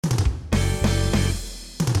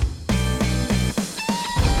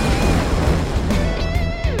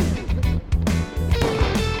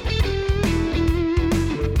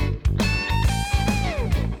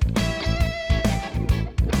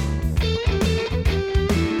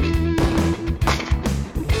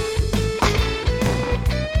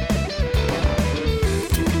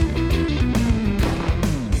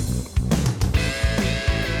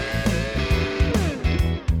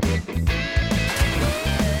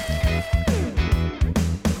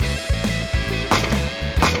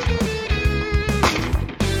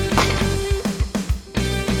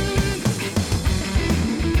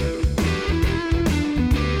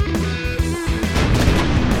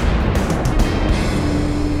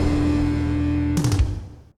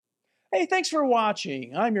Hey, thanks for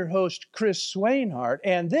watching. I'm your host, Chris Swainhart,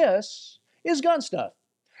 and this is GunStuff.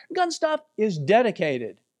 GunStuff is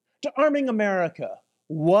dedicated to arming America,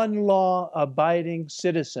 one law-abiding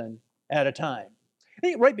citizen at a time.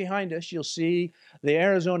 Hey, right behind us, you'll see the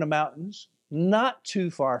Arizona mountains, not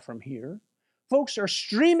too far from here. Folks are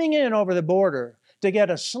streaming in over the border to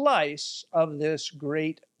get a slice of this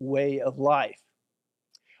great way of life.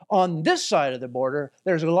 On this side of the border,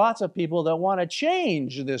 there's lots of people that want to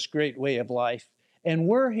change this great way of life, and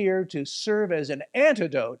we're here to serve as an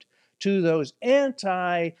antidote to those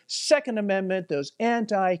anti-Second Amendment, those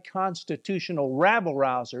anti-constitutional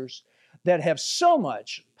rabble-rousers that have so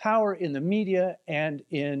much power in the media and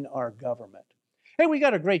in our government. Hey, we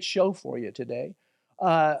got a great show for you today.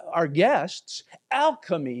 Our guests,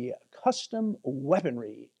 Alchemy Custom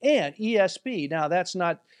Weaponry and ESP. Now, that's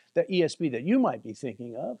not the ESP that you might be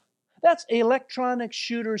thinking of. That's Electronic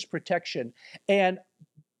Shooters Protection. And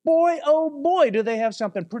boy, oh boy, do they have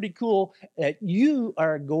something pretty cool that you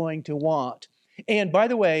are going to want. And by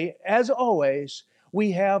the way, as always,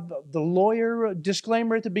 we have the lawyer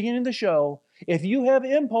disclaimer at the beginning of the show. If you have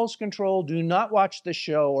impulse control, do not watch the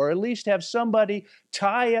show, or at least have somebody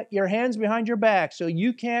tie your hands behind your back so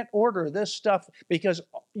you can't order this stuff, because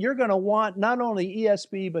you're going to want not only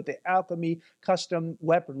ESP, but the Alchemy Custom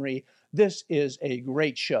Weaponry. This is a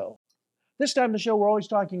great show. This time of the show, we're always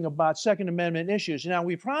talking about Second Amendment issues. Now,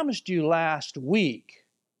 we promised you last week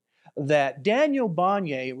that Daniel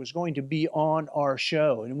Banyai was going to be on our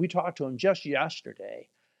show, and we talked to him just yesterday.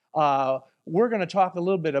 We're going to talk a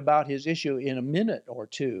little bit about his issue in a minute or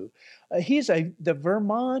two. He's the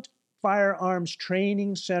Vermont Firearms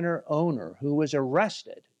Training Center owner who was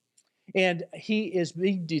arrested, and he is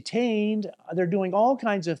being detained. They're doing all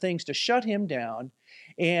kinds of things to shut him down,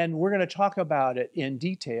 and we're going to talk about it in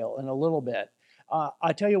detail in a little bit.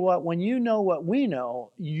 I tell you what, when you know what we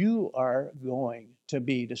know, you are going to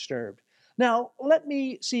be disturbed. Now, let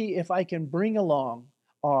me see if I can bring along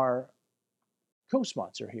our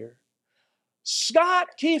co-sponsor here. Scott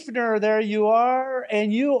Kiefner, there you are,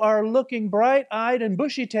 and you are looking bright-eyed and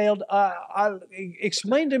bushy-tailed.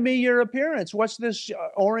 Explain to me your appearance. What's this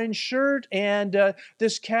orange shirt and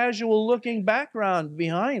this casual-looking background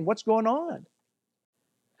behind? What's going on?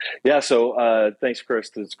 Yeah, so thanks,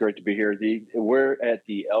 Chris. It's great to be here. We're at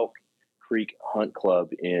the Elk Creek Hunt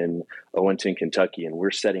Club in Owenton, Kentucky, and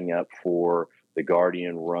we're setting up for the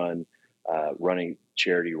Guardian Run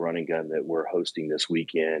charity running gun that we're hosting this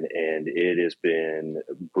weekend. And it has been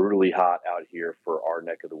brutally hot out here for our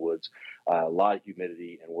neck of the woods. A lot of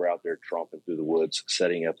humidity, and we're out there tromping through the woods,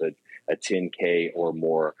 setting up a 10K or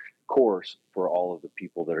more course for all of the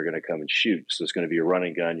people that are going to come and shoot. So it's going to be a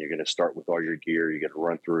running gun. You're going to start with all your gear. You're going to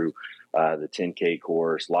run through the 10K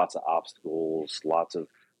course, lots of obstacles, lots of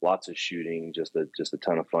shooting, just a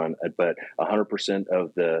ton of fun. But 100%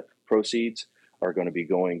 of the proceeds are going to be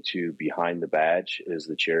going to Behind the Badge, is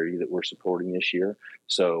the charity that we're supporting this year.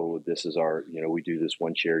 So this is our, we do this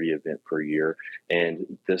one charity event per year,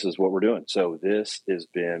 and this is what we're doing. So this has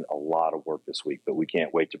been a lot of work this week, but we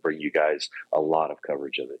can't wait to bring you guys a lot of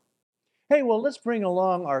coverage of it. Hey, well, let's bring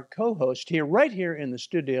along our co-host here, right here in the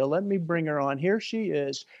studio. Let me bring her on. Here she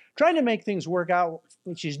is, trying to make things work out.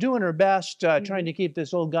 She's doing her best, trying to keep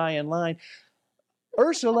this old guy in line.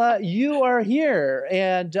 Ursula, you are here.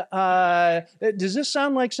 And does this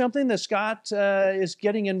sound like something that Scott is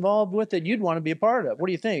getting involved with that you'd want to be a part of? What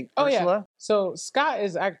do you think, Ursula? Yeah. So Scott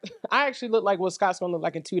I actually look like what Scott's going to look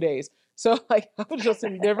like in 2 days. So I was just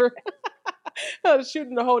in Denver. I was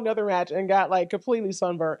shooting a whole nother match and got completely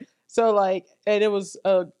sunburned. So and it was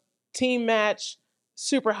a team match,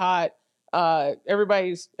 super hot.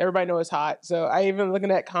 Everybody know it's hot. So I even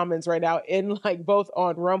looking at comments right now in both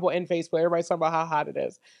on Rumble and Facebook. Everybody's talking about how hot it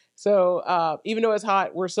is. So even though it's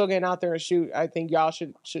hot, we're still getting out there and shoot. I think y'all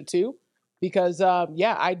should too, because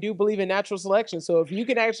I do believe in natural selection. So if you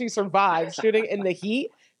can actually survive shooting in the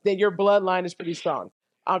heat, then your bloodline is pretty strong.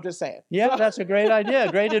 I'm just saying. Yeah, that's a great idea.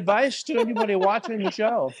 Great advice to anybody watching the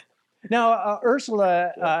show. Now,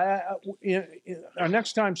 Ursula, our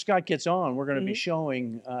next time Scott gets on, we're going to be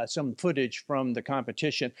showing some footage from the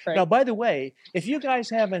competition. Right. Now, by the way, if you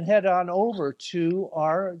guys haven't, head on over to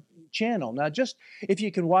our channel. Now, just if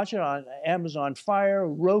you can watch it on Amazon Fire,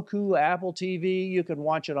 Roku, Apple TV, you can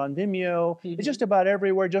watch it on Vimeo. It's just about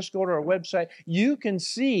everywhere. Just go to our website. You can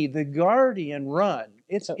see the Guardian Run.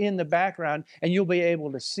 It's in the background, and you'll be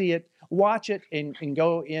able to see it, watch it, and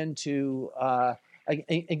go into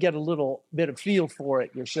and get a little bit of feel for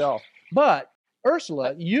it yourself. But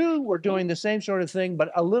Ursula, you were doing the same sort of thing,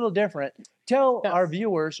 but a little different. Tell our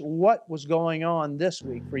viewers what was going on this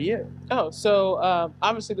week for you. Oh, so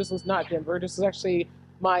obviously this was not Denver. This is actually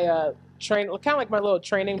my kind of like my little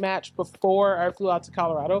training match before I flew out to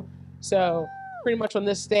Colorado. So pretty much on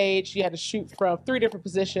this stage, you had to shoot from 3 different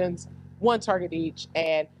positions, 1 target each,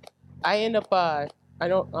 and I end up. I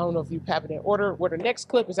don't know if you have it in order. Where the next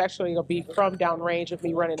clip is actually going to be from downrange of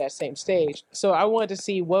me running that same stage. So I wanted to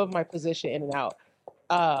see what was my position in and out,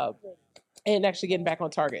 and actually getting back on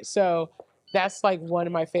target. So that's like one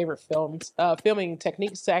of my favorite filming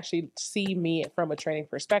techniques to actually see me from a training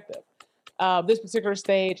perspective. This particular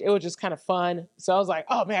stage, it was just kind of fun. So I was like,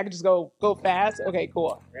 oh man, I could just go fast. Okay,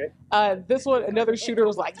 cool. Right. This one, another shooter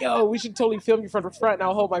was like, yo, we should totally film you from the front and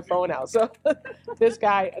I'll hold my phone out. So this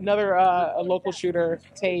guy, another a local shooter,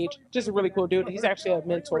 Tage, just a really cool dude. He's actually a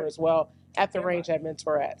mentor as well at the range I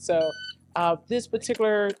mentor at. So this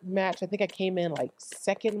particular match, I think I came in like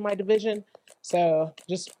 2nd in my division. So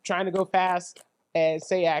just trying to go fast and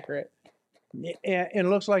stay accurate. It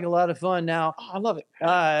looks like a lot of fun. Now, I love it.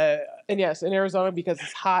 And yes, in Arizona, because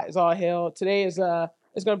it's hot as all hell. Today is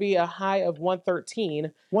it's going to be a high of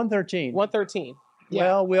 113. 113. 113. Yeah.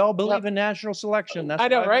 Well, we all believe in natural selection. That's I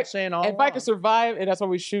know, what right? I've been saying all if along. I can survive, and that's why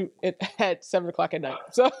we shoot it at 7:00 at night.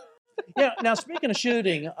 So. Yeah. Now, speaking of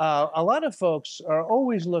shooting, a lot of folks are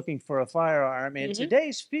always looking for a firearm, and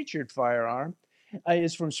today's featured firearm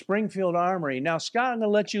is from Springfield Armory. Now, Scott, I'm going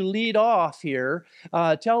to let you lead off here.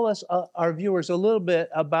 Tell us, our viewers, a little bit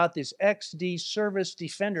about this XD Service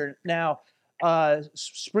Defender. Now,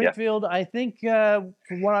 Springfield, I think from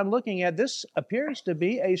what I'm looking at, this appears to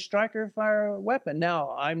be a striker fire weapon.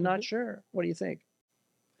 Now, I'm not sure. What do you think?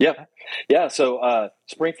 Yeah. So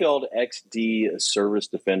Springfield XD Service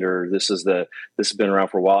Defender. This has been around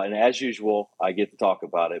for a while, and as usual, I get to talk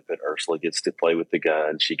about it, but Ursula gets to play with the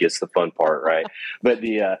gun. She gets the fun part, right? But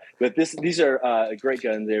these are a great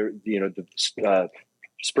gun. They're the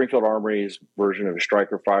Springfield Armory's version of a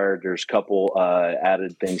striker fire. There's a couple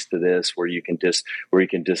added things to this where you can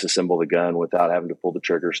disassemble the gun without having to pull the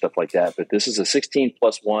trigger, stuff like that. But this is a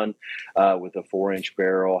 16+1 with a 4-inch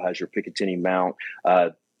barrel. Has your Picatinny mount.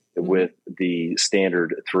 With the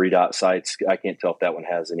standard 3-dot sights. I can't tell if that one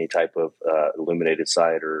has any type of illuminated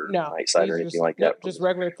sight or night sight or anything like that. Just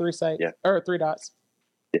regular 3 sights or 3 dots.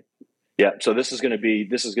 Yeah. So this is going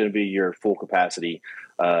to be your full capacity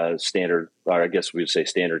standard, or I guess we would say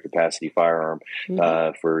standard capacity firearm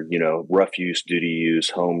for rough use, duty use,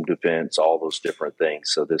 home defense, all those different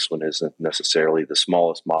things. So this one isn't necessarily the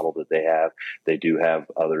smallest model that they have. They do have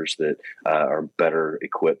others that are better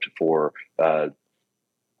equipped for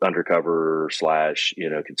undercover /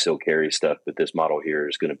 concealed carry stuff, but this model here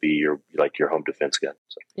is going to be your home defense gun.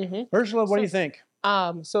 So. Ursula, what do you think?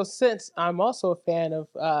 So since I'm also a fan of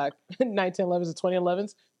 1911s and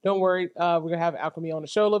 2011s, don't worry, we're gonna have Alchemy on the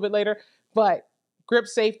show a little bit later. But grip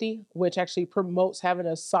safety, which actually promotes having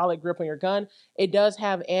a solid grip on your gun, it does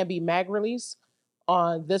have ambi mag release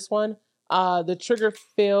on this one. The trigger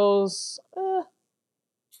feels about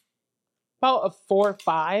a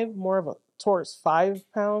 4-5, more of a towards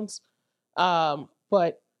 5 pounds,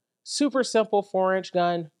 but super simple 4-inch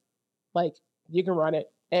gun. Like, you can run it,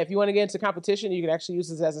 and if you want to get into competition, you can actually use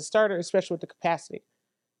this as a starter, especially with the capacity.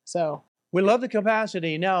 So we love the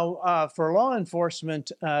capacity. Now, for law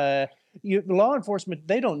enforcement, they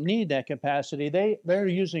don't need that capacity. They're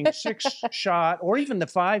using 6-shot or even the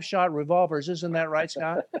 5-shot revolvers. Isn't that right,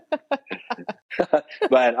 Scott?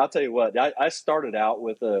 Man, I'll tell you what. I started out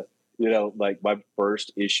with like my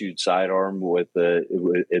first issued sidearm in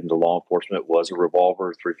the law enforcement was a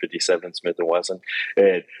revolver, 357 Smith & Wesson.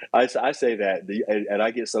 And I say that, and I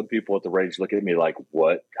get some people at the range look at me like,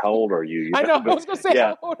 what? How old are you? I know. I was going to say,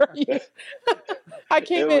 how old are you? I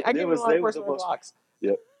came in law enforcement with locks.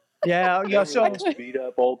 Yep. Yeah. So beat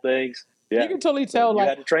up old things. Yeah. You can totally tell. You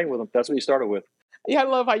had to train with them. That's what you started with. Yeah, I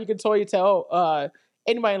love how you can totally tell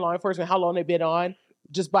anybody in law enforcement how long they've been on,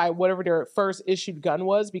 just by whatever their first issued gun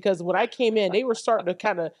was. Because when I came in, they were starting to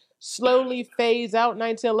kind of slowly phase out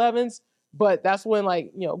 1911s, but that's when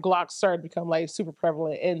Glocks started to become super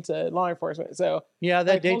prevalent into law enforcement. So yeah,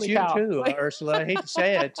 that dates you too, Ursula. I hate to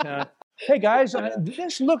say it. Hey guys,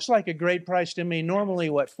 this looks like a great price to me. Normally,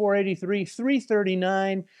 $483,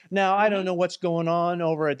 $339. Now, I don't know what's going on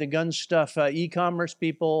over at the GunStuff e-commerce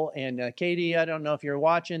people. And Katie, I don't know if you're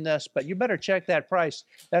watching this, but you better check that price.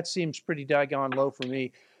 That seems pretty doggone low for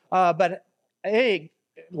me. But hey,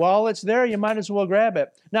 while it's there, you might as well grab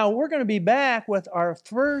it. Now, we're going to be back with our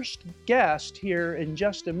first guest here in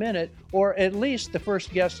just a minute, or at least the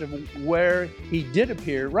first guest of where he did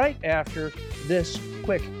appear right after this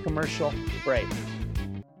quick commercial break.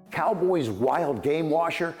 Cowboy's Wild Game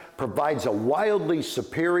Washer provides a wildly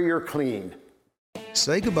superior clean.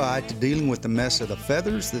 Say goodbye to dealing with the mess of the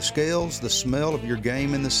feathers, the scales, the smell of your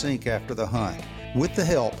game in the sink after the hunt with the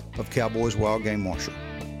help of Cowboys Wild Game Washer.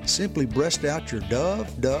 Simply breast out your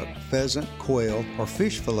dove, duck, pheasant, quail, or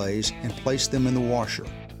fish fillets and place them in the washer.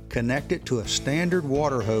 Connect it to a standard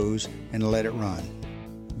water hose and let it run.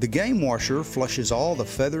 The game washer flushes all the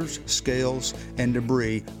feathers, scales, and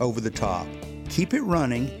debris over the top. Keep it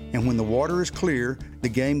running, and when the water is clear, the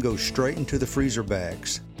game goes straight into the freezer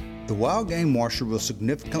bags. The Wild Game Washer will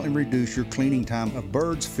significantly reduce your cleaning time of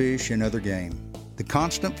birds, fish, and other game. The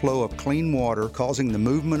constant flow of clean water causing the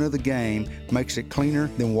movement of the game makes it cleaner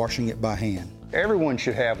than washing it by hand. Everyone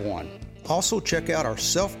should have one. Also, check out our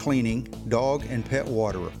self-cleaning dog and pet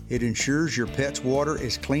waterer. It ensures your pet's water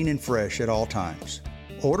is clean and fresh at all times.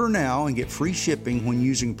 Order now and get free shipping when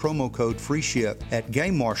using promo code FREESHIP at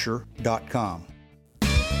GameWasher.com.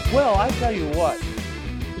 Well, I tell you what,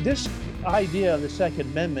 this idea of the Second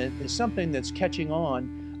Amendment is something that's catching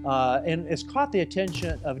on, and it's caught the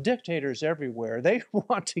attention of dictators everywhere. They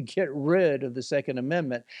want to get rid of the Second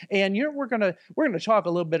Amendment, and we're gonna talk a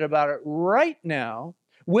little bit about it right now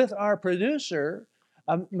with our producer.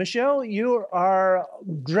 Michelle, you are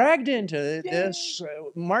dragged into this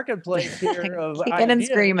marketplace here of kicking ideas. and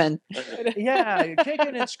screaming. Yeah, you're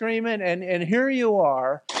kicking and screaming, and here you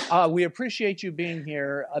are. We appreciate you being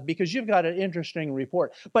here because you've got an interesting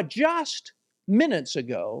report. But just minutes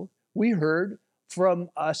ago, we heard from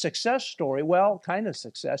a success story, well, kind of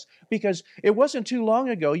success, because it wasn't too long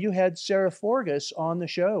ago you had Sarah Forgas on the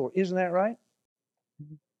show. Isn't that right?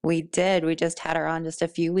 We did. We just had her on just a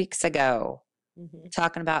few weeks ago,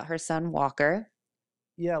 talking about her son Walker.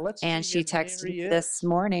 Yeah, let's. And see she texted me this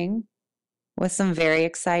morning with some very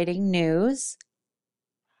exciting news.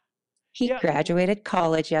 He graduated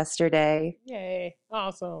college yesterday. Yay.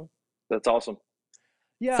 Awesome. That's awesome.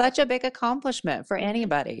 Yeah. Such a big accomplishment for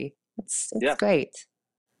anybody. It's great.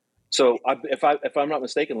 So if I'm not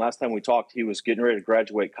mistaken, last time we talked, he was getting ready to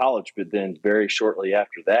graduate college, but then very shortly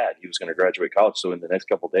after that, he was going to graduate college. So in the next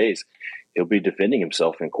couple of days, he'll be defending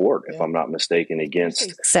himself in court, if I'm not mistaken,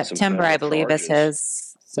 against September, I believe, is his.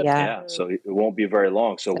 Yeah, so it won't be very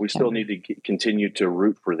long. So we still need to continue to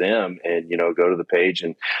root for them, and go to the page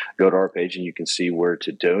and go to our page, and you can see where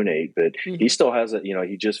to donate. But he still has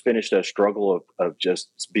he just finished a struggle of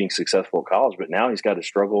just being successful at college, but now he's got a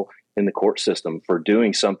struggle in the court system for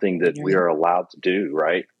doing something that we are allowed to do.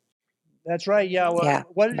 Right? That's right. Yeah. Well,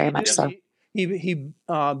 what did very he much do? so. He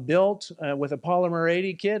built with a polymer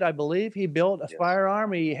 80 kit, I believe. He built a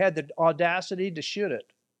firearm. He had the audacity to shoot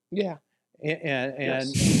it. Yeah.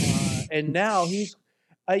 And now he's,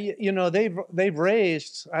 they've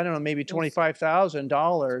raised, I don't know, maybe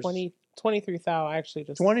 $25,000. 23,000 actually.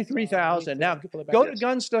 Just 23,000. Now go to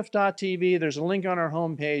gunstuff.tv. There's a link on our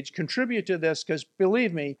homepage. Contribute to this because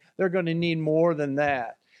believe me, they're going to need more than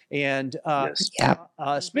that. And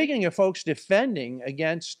speaking of folks defending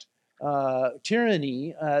against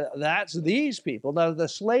tyranny, that's these people. Now, the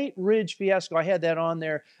Slate Ridge fiasco, I had that on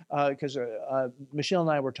there because Michelle and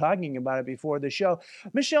I were talking about it before the show.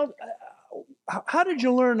 Michelle, how did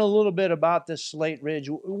you learn a little bit about this Slate Ridge?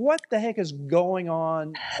 What the heck is going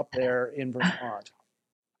on up there in Vermont?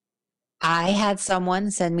 I had someone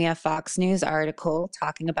send me a Fox News article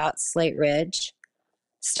talking about Slate Ridge.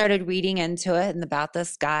 Started reading into it and about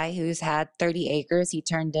this guy who's had 30 acres he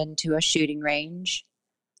turned into a shooting range.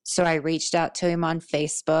 So I reached out to him on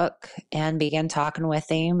Facebook and began talking with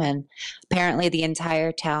him. And apparently the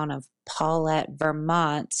entire town of Paulette,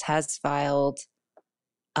 Vermont has filed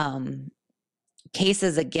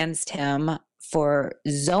cases against him for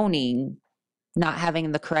zoning, not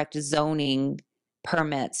having the correct zoning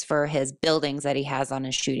permits for his buildings that he has on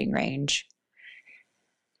his shooting range.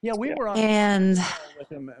 Yeah, we were on with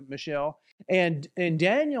him, Michelle, and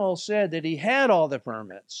Daniel said that he had all the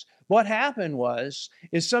permits. What happened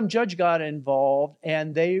is some judge got involved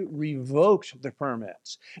and they revoked the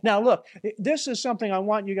permits. Now, look, this is something I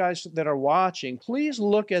want you guys that are watching. Please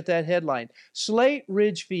look at that headline: Slate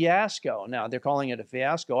Ridge fiasco. Now they're calling it a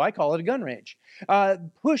fiasco. I call it a gun range.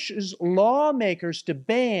 Pushes lawmakers to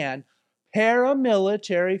ban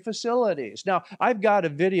paramilitary facilities. Now, I've got a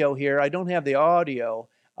video here. I don't have the audio.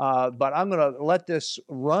 But I'm going to let this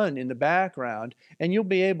run in the background, and you'll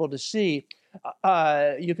be able to see.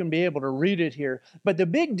 You can be able to read it here. But the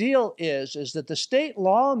big deal is that the state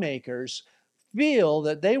lawmakers feel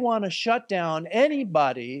that they want to shut down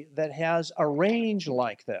anybody that has a range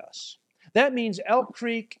like this. That means Elk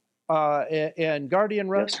Creek and Guardian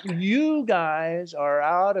Road. You guys are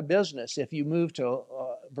out of business if you move to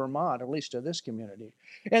Vermont, at least to this community.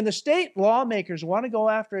 And the state lawmakers want to go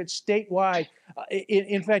after it statewide.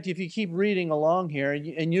 In fact, if you keep reading along here,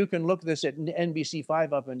 and you can look this at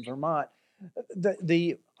NBC5 up in Vermont,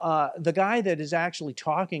 the guy that is actually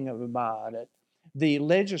talking about it, the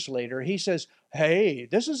legislator, he says, hey,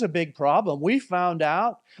 this is a big problem. We found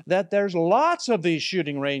out that there's lots of these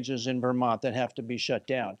shooting ranges in Vermont that have to be shut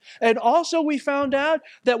down. And also we found out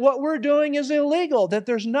that what we're doing is illegal, that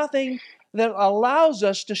there's nothing that allows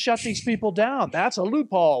us to shut these people down. That's a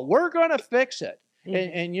loophole. We're going to fix it.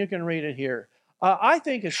 And you can read it here. I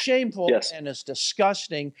think it's shameful and it's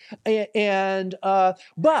disgusting.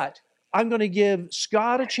 But I'm going to give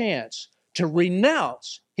Scott a chance to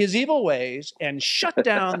renounce his evil ways and shut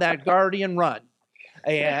down that Guardian Run.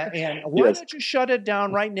 And why don't you shut it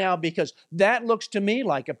down right now? Because that looks to me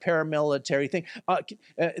like a paramilitary thing.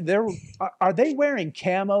 Are they wearing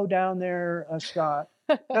camo down there, Scott?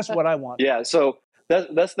 That's what I want. Yeah. So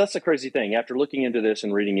that's the crazy thing. After looking into this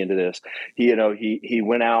and reading into this, he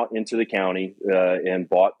went out into the county and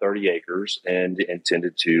bought 30 acres and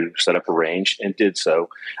intended to set up a range and did so.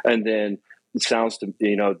 And then it sounds to,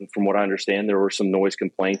 from what I understand, there were some noise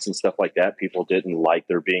complaints and stuff like that. People didn't like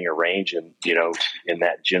there being a range in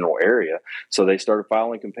that general area. So they started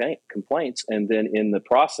filing complaints, and then in the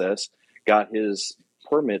process got his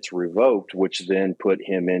permits revoked, which then put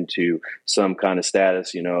him into some kind of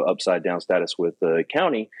status, upside down status with the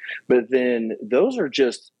county. But then those are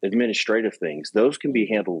just administrative things. Those can be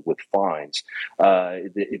handled with fines.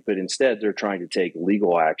 But instead, they're trying to take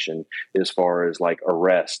legal action as far as like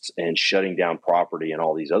arrests and shutting down property and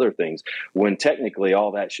all these other things, when technically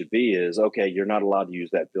all that should be is, okay, you're not allowed to use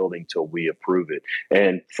that building till we approve it.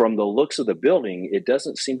 And from the looks of the building, it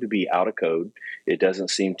doesn't seem to be out of code. It doesn't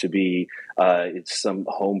seem to be, it's some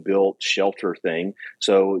home-built shelter thing.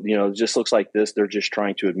 So, it just looks like this. They're just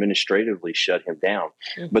trying to administratively shut him down.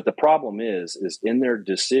 Mm-hmm. But the problem is in their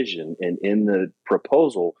decision and in the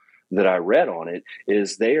proposal that I read on it,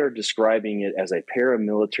 is they are describing it as a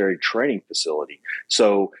paramilitary training facility.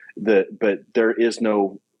 So but there is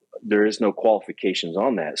no qualifications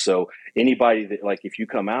on that. So anybody that, like, if you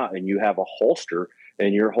come out and you have a holster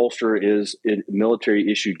and your holster is in military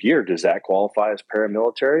issued gear, does that qualify as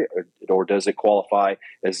paramilitary, or does it qualify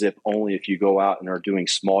as if only if you go out and are doing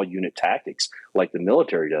small unit tactics like the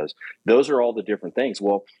military does? Those are all the different things.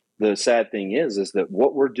 Well, the sad thing is that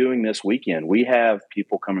what we're doing this weekend, we have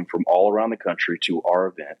people coming from all around the country to our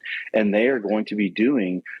event, and they are going to be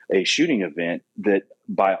doing a shooting event that,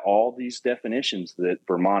 by all these definitions that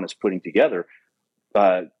Vermont is putting together,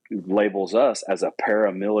 labels us as a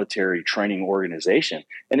paramilitary training organization,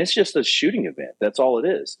 and it's just a shooting event. That's all it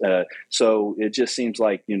is. So it just seems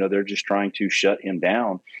like they're just trying to shut him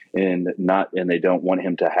down, and they don't want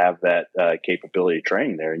him to have that capability of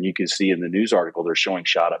training there. And you can see in the news article they're showing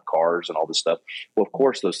shot up cars and all this stuff. Well, of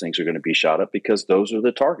course those things are going to be shot up because those are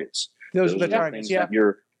the targets. Those are the targets. Yeah.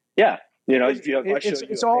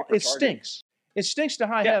 It stinks. It stinks to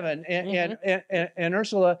high heaven. And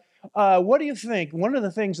Ursula, what do you think? One of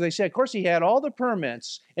the things they said, of course, he had all the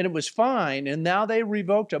permits and it was fine, and now they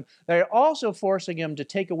revoked him. They're also forcing him to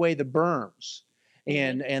take away the berms,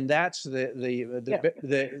 and that's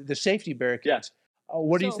the safety barricades. Yeah.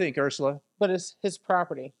 What do you think, Ursula? But it's his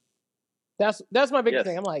property. That's my biggest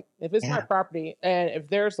thing. I'm like, if it's my property, and if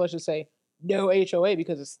there's, let's just say, no HOA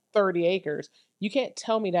because it's 30 acres, you can't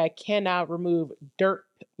tell me that I cannot remove dirt,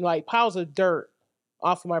 like piles of dirt,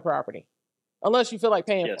 off of my property. Unless you feel like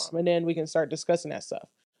paying for them, and then we can start discussing that stuff.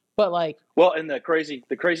 But and the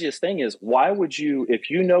craziest thing is, why would you, if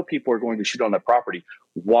people are going to shoot on that property,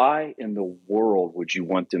 why in the world would you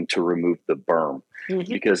want them to remove the berm?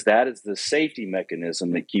 Mm-hmm. Because that is the safety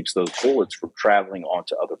mechanism that keeps those bullets from traveling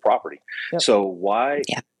onto other property. Yep. So why,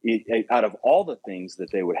 out of all the things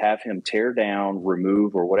that they would have him tear down,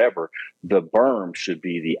 remove, or whatever, the berm should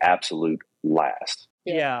be the absolute last.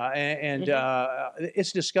 Yeah, and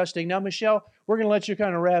it's disgusting. Now, Michelle, we're going to let you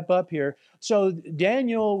kind of wrap up here. So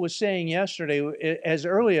Daniel was saying yesterday, as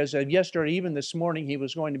early as yesterday, even this morning, he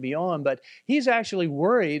was going to be on, but he's actually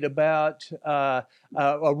worried about a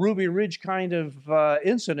Ruby Ridge kind of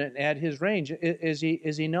incident at his range. Is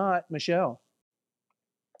he not, Michelle?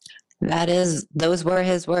 Those were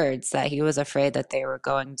his words, that he was afraid that they were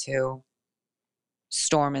going to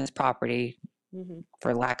storm his property,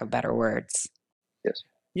 for lack of better words. Yes.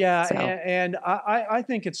 Yeah, so. and I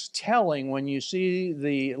think it's telling when you see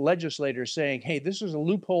the legislators saying, hey, this is a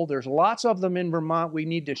loophole. There's lots of them in Vermont. We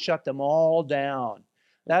need to shut them all down.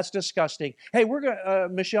 That's disgusting. Hey,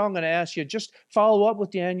 Michelle, I'm going to ask you, just follow up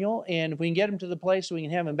with Daniel, and if we can get him to the place so we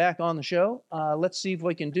can have him back on the show, let's see if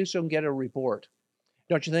we can do so and get a report.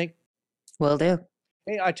 Don't you think? Will do.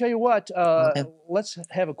 Hey, I tell you what, Okay. let's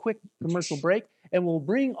have a quick commercial break, and we'll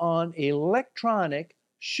bring on electronic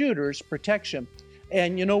shooters protection.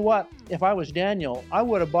 And you know what? If I was Daniel, I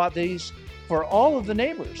would have bought these for all of the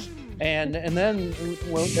neighbors, and then,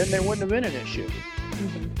 well, then there wouldn't have been an issue.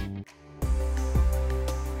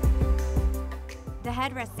 The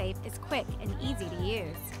headrest safe is quick and easy to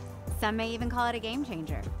use. Some may even call it a game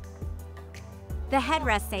changer. The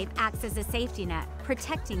headrest safe acts as a safety net,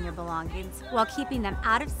 protecting your belongings while keeping them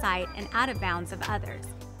out of sight and out of bounds of others,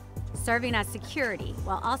 serving as security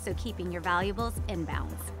while also keeping your valuables in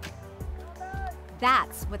bounds.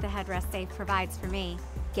 That's what the headrest safe provides for me.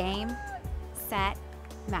 Game, set,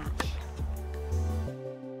 match.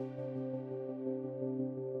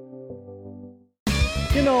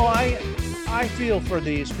 You know, I feel for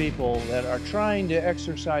these people that are trying to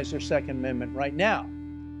exercise their Second Amendment right now.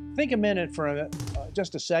 Think a minute for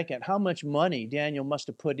just a second how much money Daniel must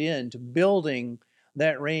have put into building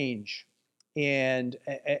that range. And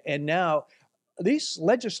now these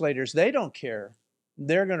legislators, they don't care.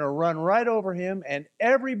 They're going to run right over him and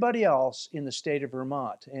everybody else in the state of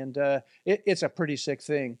Vermont. And it's a pretty sick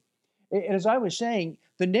thing. As I was saying,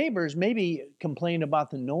 the neighbors maybe complained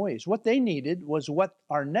about the noise. What they needed was what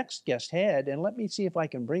our next guest had. And let me see if I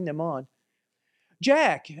can bring them on.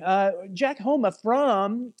 Jack Homa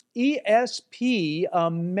from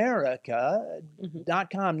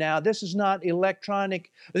ESPamerica.com. Now, this is not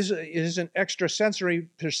electronic, this isn't extrasensory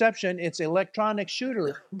perception, it's electronic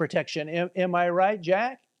shooter protection. Am I right,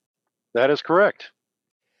 Jack? That is correct.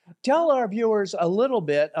 Tell our viewers a little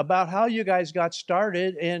bit about how you guys got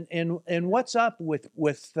started and what's up with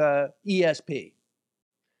ESP.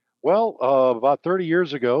 Well, about 30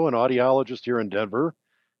 years ago, an audiologist here in Denver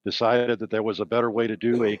decided that there was a better way to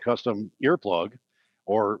do a custom earplug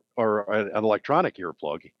or an electronic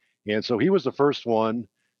earplug. And so he was the first one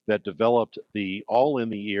that developed the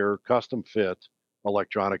all-in-the-ear custom fit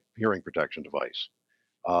electronic hearing protection device.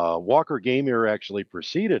 Walker Game Ear actually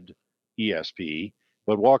preceded ESP,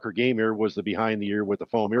 but Walker Game Ear was the behind the ear with the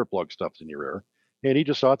foam earplug stuffed in your ear. And he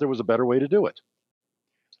just thought there was a better way to do it.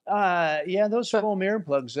 Yeah, those foam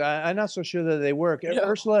earplugs, I'm not so sure that they work. Yeah.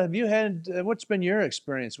 Ursula, have you had, what's been your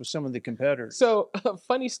experience with some of the competitors? So,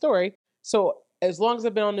 funny story. So, as long as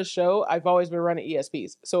I've been on the show, I've always been running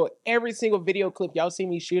ESPs. So, every single video clip y'all see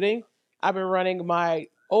me shooting, I've been running my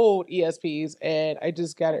old ESPs, and I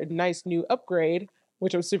just got a nice new upgrade,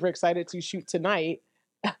 which I'm super excited to shoot tonight.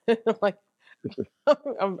 Like,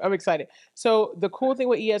 I'm excited. So, the cool thing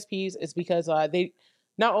with ESPs is because they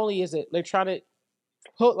not only is it they're trying to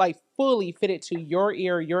put like fully fit it to your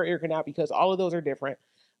ear canal, because all of those are different.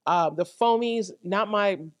 The foamies, not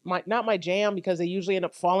my jam, because they usually end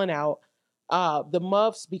up falling out. The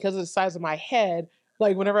muffs, because of the size of my head,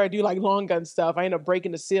 like whenever I do like long gun stuff, I end up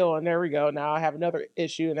breaking the seal, and there we go. Now I have another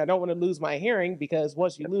issue, and I don't want to lose my hearing, because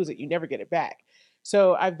once you lose it, you never get it back.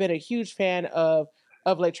 So I've been a huge fan of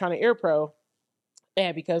Electronic Ear Pro,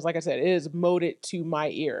 and because, like I said, it is molded to my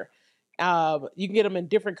ear. You can get them in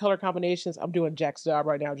different color combinations. I'm doing Jack's job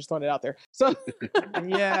right now, just throwing it out there. So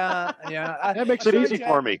yeah. That makes it easy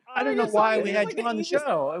for me. I don't know why we had you on the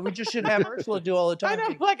show. We just should have Ursula do all the time. I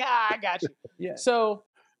know, like, I got you. Yeah. So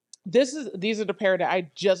these are the pair that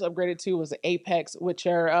I just upgraded to, was the Apex, which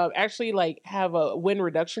are actually like have a wind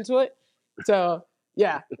reduction to it. So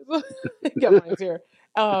yeah, got mine here.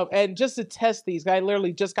 And just to test these, I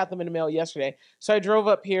literally just got them in the mail yesterday. So I drove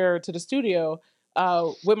up here to the studio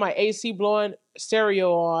with my AC blowing,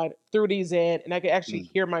 stereo on, threw these in, and I could actually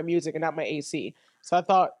hear my music and not my AC. So I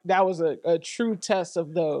thought that was a true test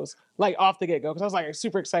of those, like off the get-go, because I was like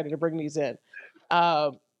super excited to bring these in.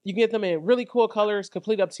 You can get them in really cool colors,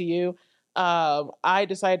 complete up to you. I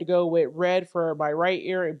decided to go with red for my right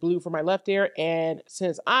ear and blue for my left ear. And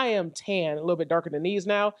since I am tan, a little bit darker than these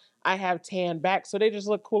now, I have tan back, so they just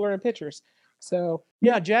look cooler in pictures. So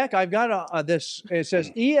yeah, Jack, I've got this. It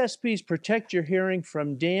says ESPs protect your hearing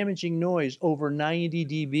from damaging noise over 90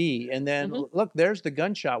 dB. And then look, there's the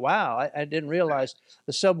gunshot. Wow, I didn't realize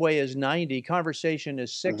the subway is 90. Conversation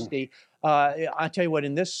is 60. I tell you what,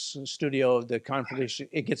 in this studio, the conversation,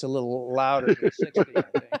 it gets a little louder than 60, I think.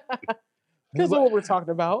 Because of what we're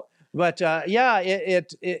talking about. But yeah,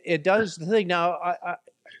 it does the thing. Now,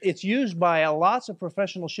 it's used by lots of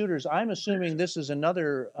professional shooters. I'm assuming this is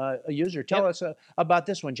another user. Tell us about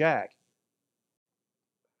this one, Jack.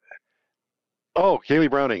 Oh, Kaylee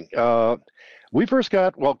Browning. We first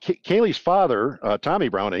got, well, Kaylee's father, Tommy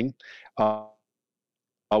Browning,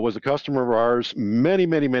 was a customer of ours many,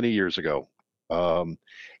 many, many years ago.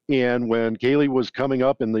 And when Kaylee was coming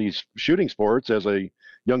up in these shooting sports as a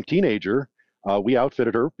young teenager, We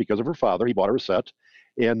outfitted her because of her father. He bought her a set.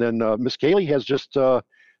 And then Miss Kaylee has just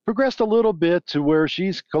progressed a little bit to where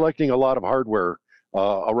she's collecting a lot of hardware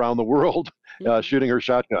around the world, shooting her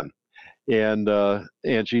shotgun.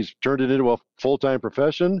 And she's turned it into a full-time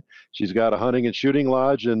profession. She's got a hunting and shooting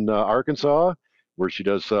lodge in Arkansas where she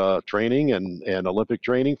does training and Olympic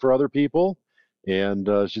training for other people. And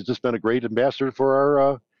she's just been a great ambassador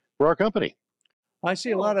for our company. I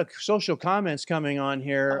see a lot of social comments coming on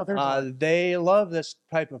here. Oh, they love this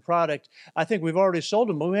type of product. I think we've already sold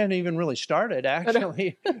them, but we haven't even really started,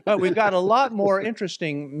 actually. But we've got a lot more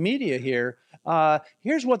interesting media here.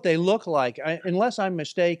 Here's what they look like, unless I'm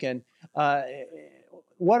mistaken.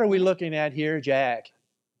 What are we looking at here, Jack?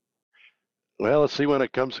 Well, let's see when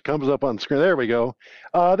it comes up on the screen. There we go.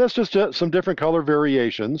 That's just some different color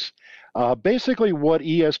variations. Basically, what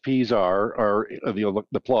ESPs are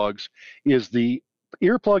the plugs, is the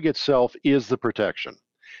earplug itself is the protection.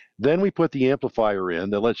 Then we put the amplifier in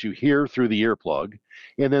that lets you hear through the earplug,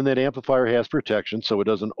 and then that amplifier has protection so it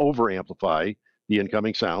doesn't over-amplify the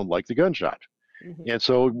incoming sound like the gunshot. Mm-hmm. And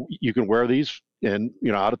so you can wear these and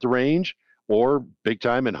out at the range or big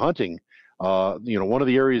time in hunting. One of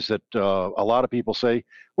the areas that a lot of people say,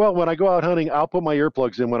 well, when I go out hunting, I'll put my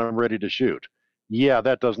earplugs in when I'm ready to shoot. Yeah,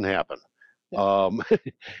 that doesn't happen.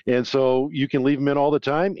 And so you can leave them in all the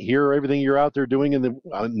time, hear everything you're out there doing in the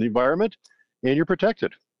environment, and you're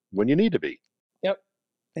protected when you need to be. Yep.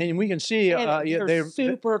 And we can see they're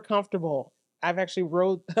super comfortable. I've actually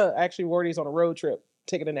wore these on a road trip,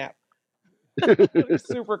 taking a nap.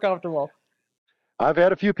 Super comfortable. I've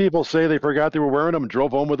had a few people say they forgot they were wearing them and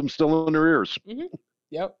drove home with them still in their ears. Mm-hmm.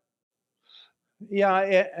 Yep. Yeah,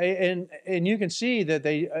 and you can see that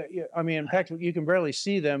they, in fact, you can barely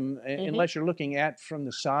see them unless you're looking at from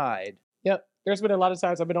the side. Yep. There's been a lot of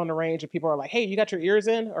times I've been on the range and people are like, hey, you got your ears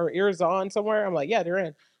in or ears on somewhere? I'm like, yeah, they're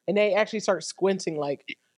in. And they actually start squinting like,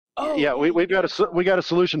 oh. Yeah, we got a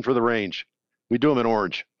solution for the range. We do them in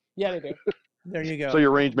orange. Yeah, they do. There you go. So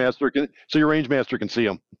your range master can see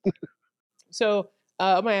them. So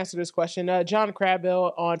I'm going to answer this question. John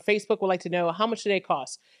Crabbill on Facebook would like to know, how much do they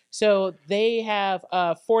cost? So they have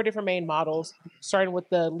 4 different main models, starting with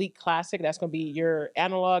the Elite Classic. That's going to be your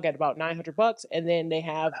analog at about $900. And then they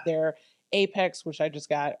have their Apex, which I just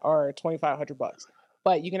got, are $2,500.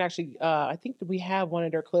 But you can actually, I think that we have one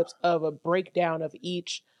of their clips of a breakdown of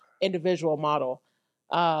each individual model.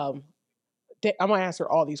 I'm going to answer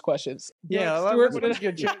all these questions. Yeah, let's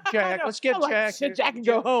get Jack. Let's get Jack. Jack can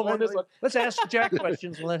go home on this one. Let's ask Jack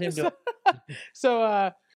questions and let him go. So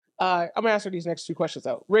I'm going to answer these next 2 questions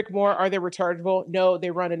out. Rick Moore, are they rechargeable? No,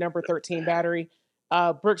 they run a number 13 battery.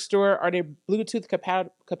 Brooke Stewart, are they Bluetooth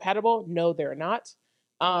compatible? No, they're not.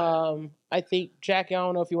 I think, Jack, I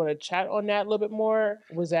don't know if you want to chat on that a little bit more.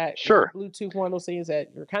 Was that sure Bluetooth one of those things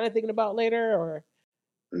that you're kind of thinking about later,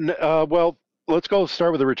 or? Well, let's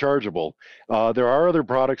start with the rechargeable. There are other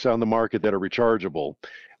products on the market that are rechargeable.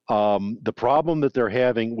 The problem that they're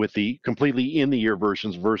having with the completely in-the-ear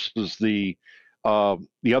versions versus the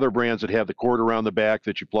other brands that have the cord around the back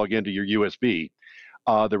that you plug into your USB,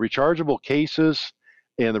 the rechargeable cases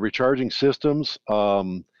and the recharging systems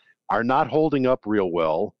are not holding up real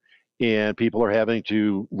well, and people are having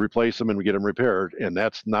to replace them and get them repaired, and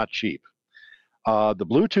that's not cheap. The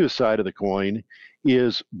Bluetooth side of the coin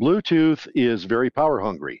is Bluetooth is very power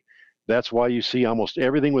hungry. That's why you see almost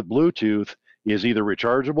everything with Bluetooth is either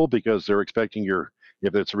rechargeable because they're expecting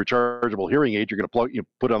if it's a rechargeable hearing aid, you're going to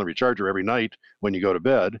put on the recharger every night when you go to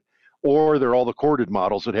bed, or they're all the corded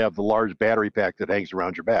models that have the large battery pack that hangs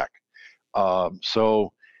around your back.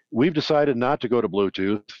 So we've decided not to go to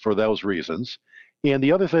Bluetooth for those reasons. And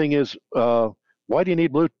the other thing is, why do you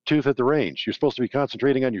need Bluetooth at the range? You're supposed to be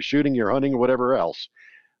concentrating on your shooting, your hunting, or whatever else.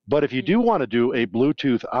 But if you do want to do a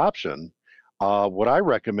Bluetooth option, what I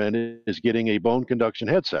recommend is getting a bone conduction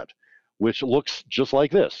headset, which looks just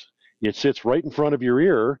like this. It sits right in front of your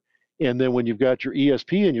ear, and then when you've got your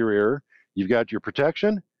ESP in your ear, you've got your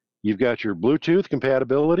protection, you've got your Bluetooth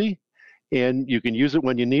compatibility, and you can use it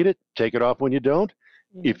when you need it, take it off when you don't.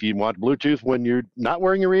 Mm-hmm. If you want Bluetooth when you're not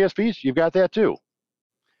wearing your ESPs, you've got that too.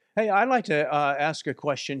 Hey, I'd like to ask a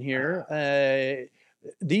question here.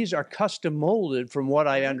 These are custom molded from what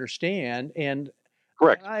I understand. And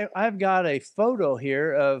correct. I've got a photo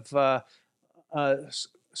here of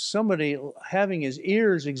somebody having his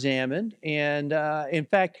ears examined. And in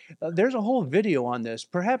fact, there's a whole video on this.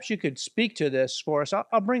 Perhaps you could speak to this for us.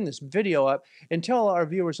 I'll bring this video up and tell our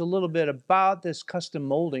viewers a little bit about this custom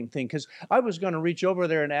molding thing, because I was going to reach over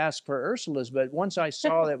there and ask for Ursula's, but once I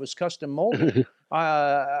saw that it was custom molded,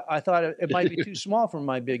 I thought it might be too small for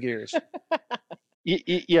my big ears.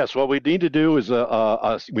 Yes, what we need to do is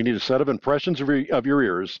we need a set of impressions of your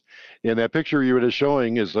ears. And that picture you were just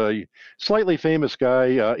showing is a slightly famous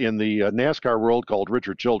guy in the NASCAR world called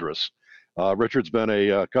Richard Childress. Richard's been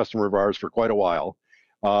a customer of ours for quite a while.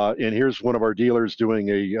 And here's one of our dealers doing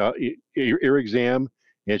a ear exam,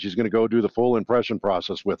 and she's going to go do the full impression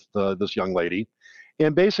process with this young lady.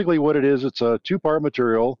 And basically what it is, it's a two-part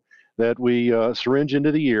material that we syringe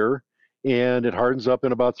into the ear, and it hardens up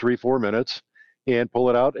in about 3-4 minutes, and pull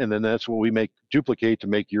it out, and then that's what we duplicate to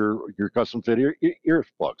make your custom fit ear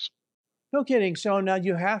plugs. No kidding. So now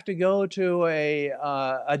you have to go to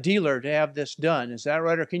a dealer to have this done. Is that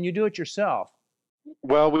right, or can you do it yourself?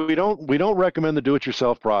 Well, we don't recommend the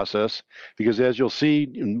do-it-yourself process because, as you'll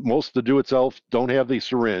see, most of the do-it-self don't have the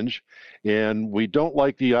syringe, and we don't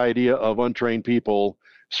like the idea of untrained people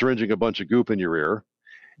syringing a bunch of goop in your ear.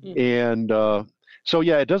 And so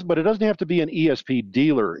yeah, it does, but it doesn't have to be an ESP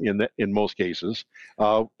dealer in most cases.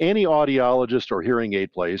 Any audiologist or hearing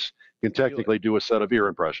aid place can technically do a set of ear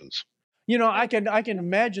impressions. You know, I can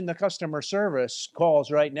imagine the customer service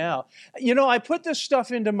calls right now. You know, I put this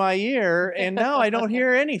stuff into my ear and now I don't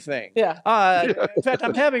hear anything. Yeah. In fact,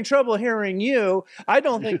 I'm having trouble hearing you. I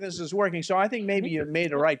don't think this is working. So I think maybe you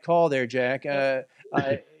made the right call there, Jack.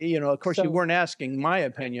 You know, of course, you weren't asking my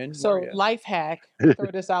opinion. So life hack,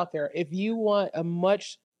 throw this out there. If you want a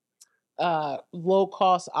much low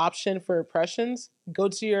cost option for impressions, go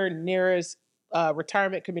to your nearest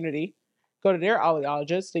retirement community. Go to their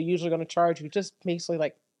audiologist. They're usually going to charge you just basically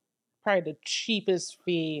like probably the cheapest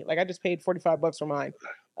fee. Like I just paid $45 for mine,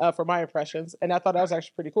 for my impressions. And I thought that was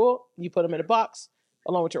actually pretty cool. You put them in a box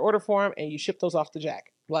along with your order form and you ship those off to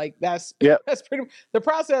Jack. Like that's pretty, the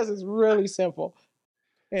process is really simple.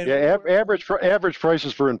 And average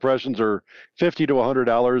prices for impressions are $50 to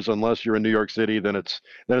 $100 unless you're in New York City, then it's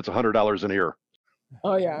 $100 an ear.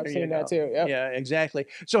 Oh yeah, I've seen that too. Yep. Yeah, exactly.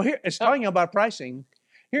 So here it's talking about pricing.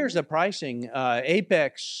 Here's the pricing.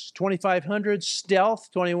 Apex, $2,500, Stealth,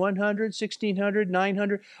 $2,100, $1,600,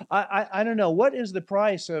 $900. I don't know. What is the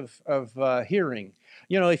price of hearing?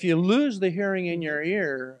 You know, if you lose the hearing in your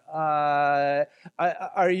ear,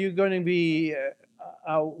 are you going to be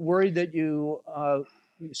worried that you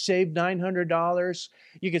saved $900?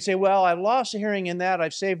 You could say, well, I lost the hearing in that.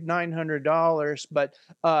 I've saved $900, but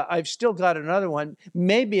I've still got another one.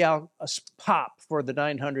 Maybe I'll pop for the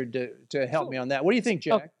 $900 to help me on that. What do you think,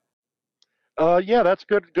 Jack? Yeah, that's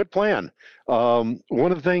good plan. One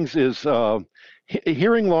of the things is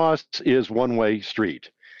hearing loss is one-way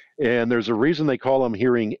street. And there's a reason they call them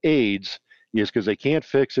hearing aids is because they can't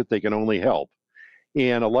fix it. They can only help.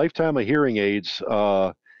 And a lifetime of hearing aids,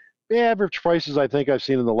 the average prices I think I've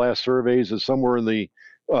seen in the last surveys is somewhere in the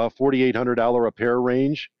 $4,800 a pair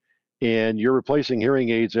range, and you're replacing hearing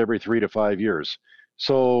aids every 3 to 5 years.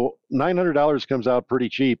 So $900 comes out pretty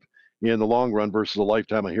cheap in the long run versus a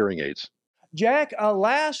lifetime of hearing aids. Jack,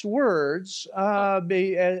 last words from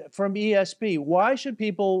ESP. Why should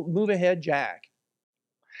people move ahead, Jack?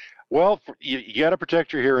 Well, you got to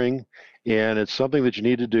protect your hearing, and it's something that you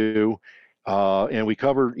need to do. And we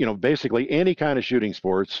cover, basically any kind of shooting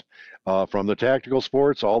sports, from the tactical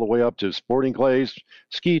sports all the way up to sporting clays,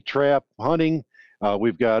 skeet, trap, hunting.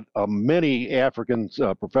 We've got many African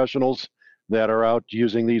professionals that are out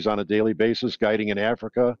using these on a daily basis, guiding in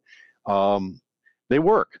Africa. They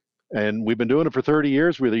work, and we've been doing it for 30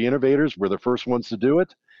 years. We're the innovators. We're the first ones to do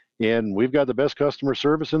it, and we've got the best customer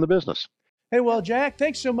service in the business. Hey, well, Jack,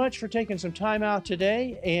 thanks so much for taking some time out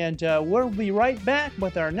today, and we'll be right back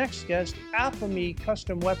with our next guest, Alchemy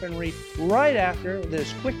Custom Weaponry, right after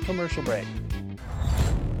this quick commercial break.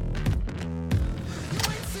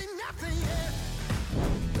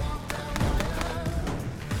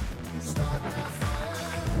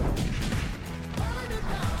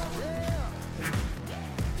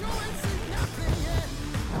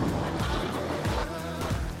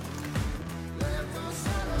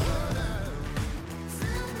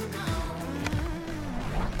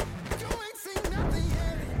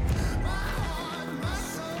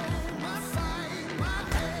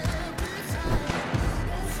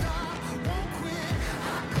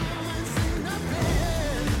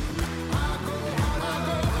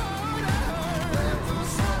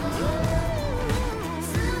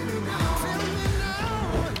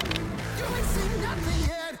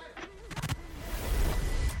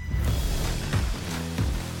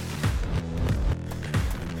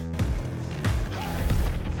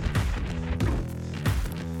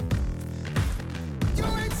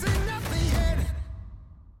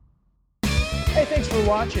 Thanks for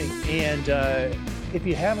watching, and if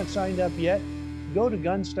you haven't signed up yet, go to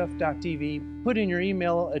gunstuff.tv, put in your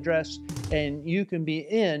email address, and you can be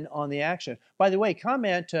in on the action. By the way,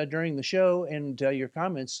 comment during the show, and your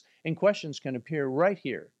comments and questions can appear right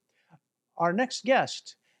here. Our next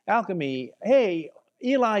guest, Alchemy. Hey,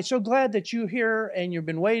 Eli, so glad that you're here and you've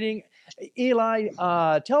been waiting. Eli,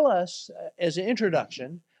 tell us as an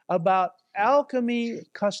introduction about Alchemy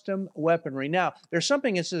Custom Weaponry. Now, there's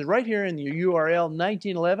something that says right here in the URL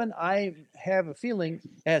 1911. I have a feeling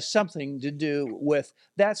it has something to do with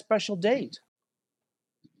that special date.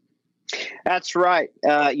 That's right.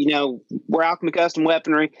 We're Alchemy Custom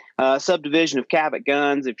Weaponry, subdivision of Cabot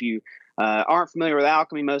Guns. If you aren't familiar with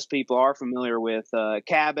Alchemy, most people are familiar with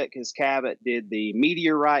Cabot, because Cabot did the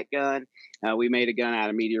Meteorite gun. We made a gun out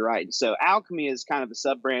of Meteorite. And so Alchemy is kind of a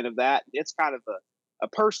sub-brand of that. It's kind of a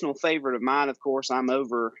personal favorite of mine. Of course, I'm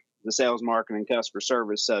over the sales, marketing, and customer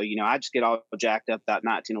service. So, I just get all jacked up about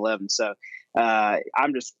 1911. So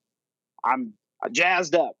I'm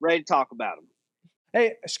jazzed up, ready to talk about them.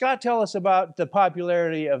 Hey, Scott, tell us about the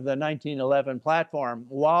popularity of the 1911 platform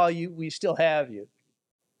while we still have you.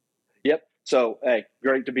 Yep. So, hey,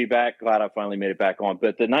 great to be back. Glad I finally made it back on.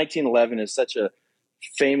 But the 1911 is such a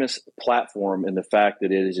famous platform in the fact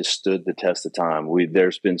that it has just stood the test of time.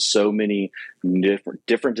 There's been so many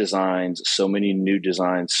different designs, so many new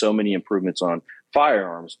designs, so many improvements on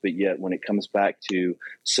firearms, but yet when it comes back to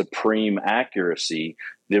supreme accuracy,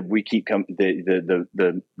 that we keep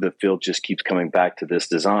the field just keeps coming back to this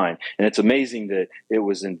design. And it's amazing that it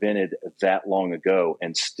was invented that long ago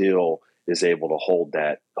and still is able to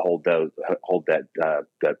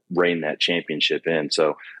reign that championship in.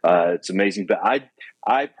 So it's amazing. But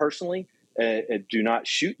I personally do not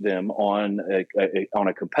shoot them on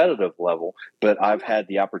a competitive level, but I've had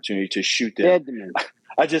the opportunity to shoot them.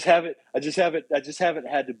 I just haven't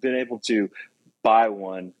had to been able to buy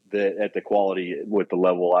one that at the quality with the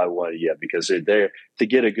level I wanted yet, because to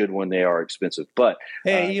get a good one, they are expensive. But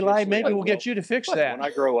hey, Eli, maybe we'll get you to fix that when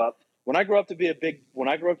I grow up to be a big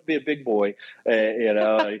boy,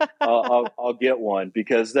 I'll get one,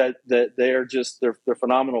 because that they're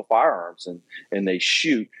phenomenal firearms, and they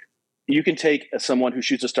shoot. You can take someone who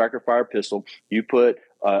shoots a striker fire pistol, you put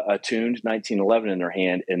a tuned 1911 in their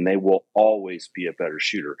hand, and they will always be a better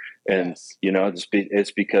shooter. And, yes,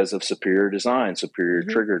 it's because of superior design, superior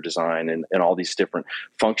trigger design, and all these different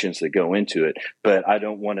functions that go into it. But I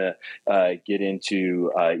don't want to get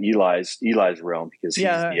into Eli's realm, because he's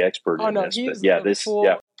the expert in this. He's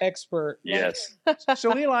the expert. Yes.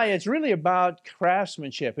 So, Eli, it's really about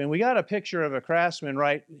craftsmanship, and we got a picture of a craftsman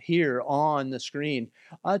right here on the screen.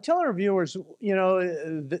 Tell our viewers,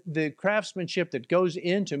 the craftsmanship that goes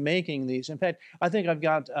into making these. In fact, I think I've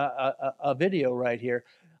got a video right here.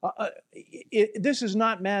 This is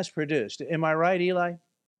not mass produced. Am I right, Eli?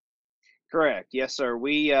 Correct. Yes, sir.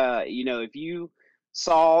 We, if you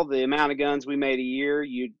saw the amount of guns we made a year,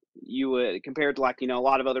 you would, compared to a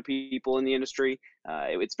lot of other people in the industry,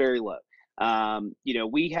 it's very low.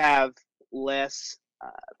 We have less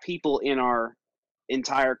people in our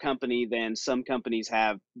entire company than some companies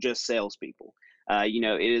have just salespeople.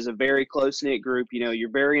 It is a very close-knit group. You're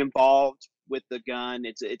very involved with the gun.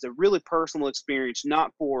 It's a really personal experience,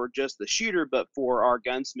 not for just the shooter, but for our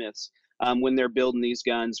gunsmiths when they're building these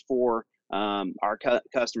guns for our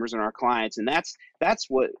customers and our clients. And that's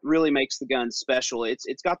what really makes the gun special.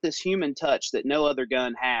 It's got this human touch that no other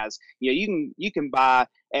gun has. You can buy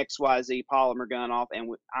XYZ polymer gun off,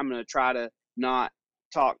 and I'm going to try to not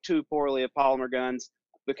talk too poorly of polymer guns,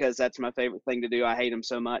 because that's my favorite thing to do. I hate them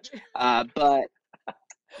so much. But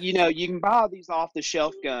you can buy all these off the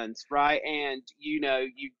shelf guns, right? And you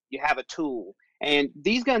have a tool, and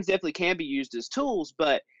these guns definitely can be used as tools,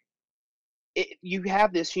 but you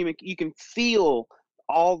have this human, you can feel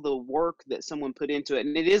all the work that someone put into it.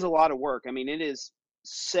 And it is a lot of work. I mean, it is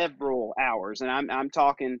several hours, and I'm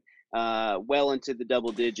talking well into the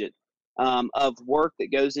double digit of work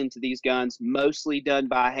that goes into these guns, mostly done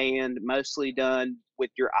by hand, mostly done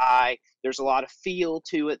with your eye. There's a lot of feel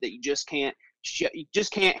to it that you just can't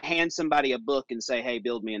hand somebody a book and say, hey,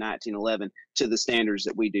 build me a 1911 to the standards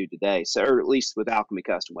that we do today. So, or at least with Alchemy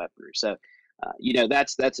Custom Weaponry. So,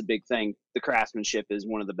 that's a big thing. The craftsmanship is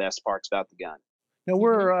one of the best parts about the gun. Now,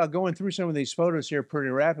 we're going through some of these photos here pretty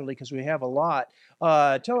rapidly because we have a lot.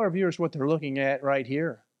 Tell our viewers what they're looking at right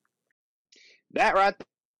here. That right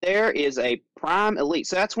there is a Prime Elite.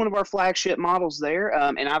 So that's one of our flagship models there.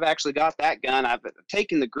 And I've actually got that gun. I've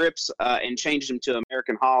taken the grips and changed them to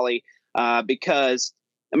American Holly because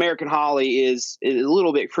American Holly is a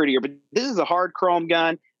little bit prettier. But this is a hard chrome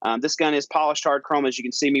gun. This gun is polished hard chrome. As you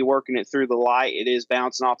can see me working it through the light, it is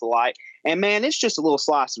bouncing off the light. And man, it's just a little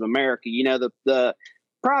slice of America. The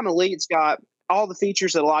Prime Elite's got all the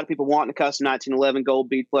features that a lot of people want in a custom 1911 gold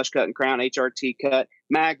bead, flush cut and crown, HRT cut,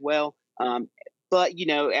 mag well, but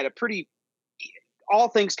at a pretty, all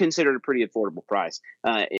things considered, a pretty affordable price.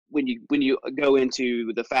 When you go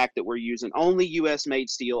into the fact that we're using only U.S. made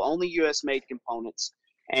steel, only U.S. made components,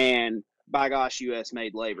 and by gosh, U.S.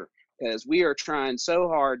 made labor, because we are trying so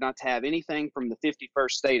hard not to have anything from the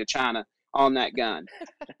 51st state of China on that gun,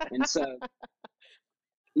 and so.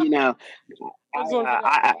 I Eli,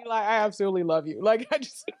 I absolutely love you. Like, I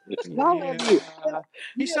just, love you.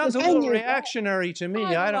 He sounds a little reactionary to me.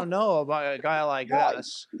 I don't know about a guy like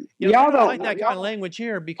us. Y'all I don't don't like that kind of language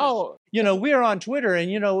here because, we're on Twitter,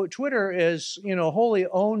 and, Twitter is, wholly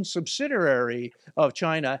owned subsidiary of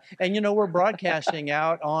China. And, we're broadcasting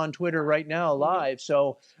out on Twitter right now live.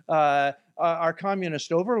 So our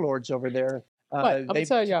communist overlords over there, I'm gonna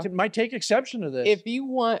tell you, might take exception to this. If you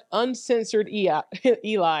want uncensored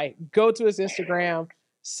Eli, go to his Instagram,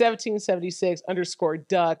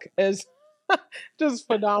 1776_duck is just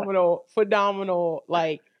phenomenal,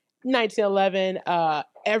 like 1911,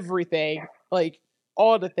 everything, like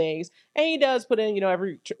all the things. And he does put in,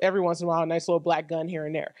 every once in a while, a nice little black gun here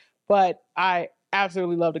and there. But I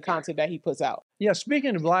absolutely love the content that he puts out. Yeah,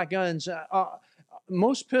 speaking of black guns,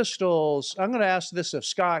 most pistols, I'm going to ask this of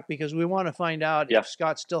Scott because we want to find out if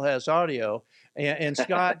Scott still has audio. And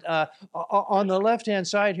Scott, on the left-hand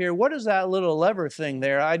side here, what is that little lever thing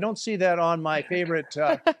there? I don't see that on my favorite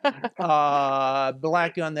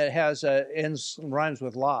black gun that has rhymes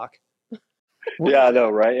with lock. Yeah, I know,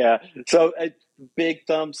 right? Yeah. So big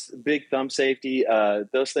thumb safety.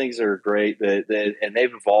 Those things are great, and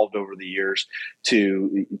they've evolved over the years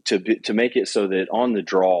to make it so that on the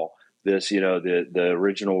draw, this, the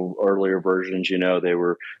original earlier versions, they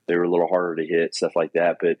were a little harder to hit, stuff like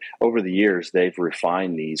that. But over the years, they've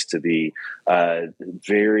refined these to be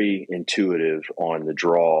very intuitive on the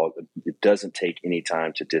draw. It doesn't take any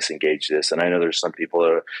time to disengage this. And I know there's some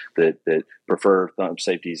people that prefer thumb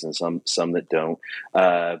safeties and some that don't.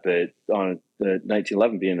 But on the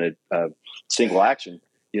 1911 being a single action,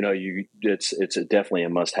 it's definitely a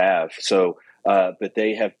must have. So. But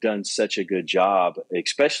they have done such a good job,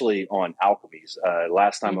 especially on Alchemy's.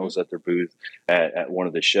 Last time I was at their booth at one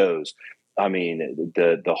of the shows, I mean,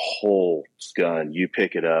 the whole gun, you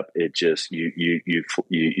pick it up, it just you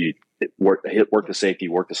work the safety,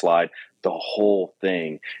 work the slide. The whole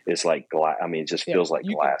thing is like glass. I mean, it just feels like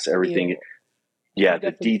glass. Everything,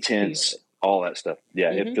 the detents, all that stuff.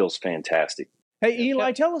 Yeah, it feels fantastic. Hey,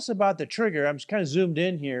 Eli, tell us about the trigger. I'm just kind of zoomed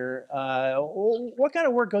in here. What kind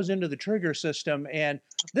of work goes into the trigger system? And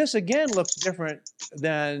this, again, looks different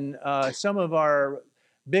than some of our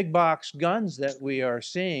big box guns that we are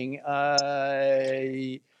seeing.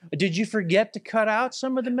 Did you forget to cut out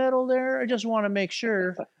some of the metal there? I just want to make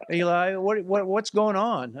sure, Eli, what's going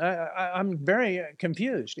on? I'm very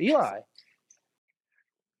confused. Eli.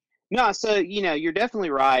 No, so you're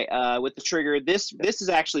definitely right with the trigger. This is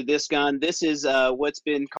actually this gun. This is what's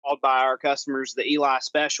been called by our customers the Eli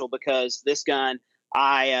Special, because this gun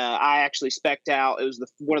I actually spec'd out. It was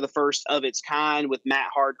one of the first of its kind with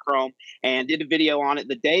matte hard chrome, and did a video on it.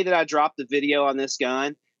 The day that I dropped the video on this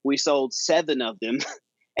gun, we sold 7 of them,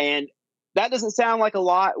 and that doesn't sound like a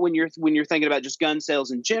lot when you're thinking about just gun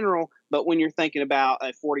sales in general, but when you're thinking about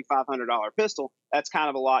a $4,500 pistol, that's kind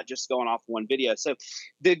of a lot just going off one video. So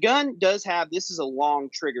the gun does have, this is a long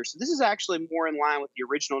trigger. So this is actually more in line with the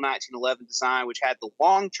original 1911 design, which had the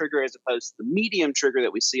long trigger as opposed to the medium trigger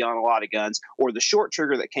that we see on a lot of guns, or the short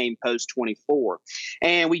trigger that came post 24.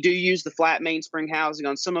 And we do use the flat mainspring housing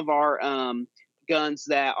on some of our guns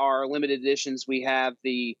that are limited editions. We have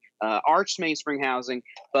the arched mainspring housing,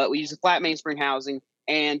 but we use the flat mainspring housing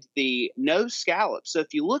and the no scallop. So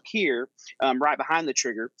if you look here, right behind the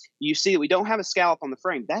trigger, you see that we don't have a scallop on the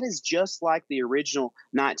frame. That is just like the original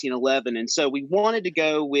 1911. And so we wanted to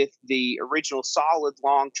go with the original solid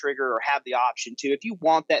long trigger, or have the option to. If you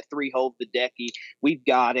want that 3-hole Videcki, we've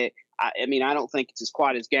got it. I mean, I don't think it's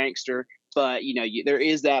quite as gangster, but there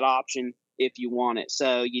is that option if you want it.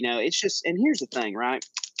 So, it's just, and here's the thing, right?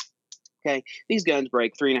 Okay. These guns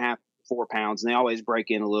break 3.5, 4 pounds, and they always break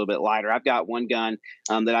in a little bit lighter. I've got one gun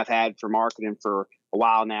that I've had for marketing for a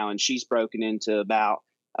while now, and she's broken into about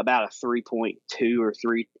a 3.2 or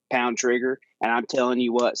 3 pound trigger. And I'm telling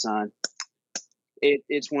you what, son,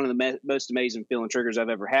 it's one of the most amazing feeling triggers I've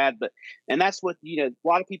ever had. And that's what, a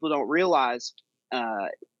lot of people don't realize,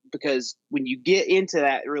 because when you get into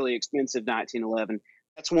that really expensive 1911,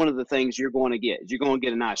 that's one of the things you're going to get. You're going to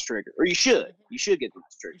get a nice trigger, or you should. You should get a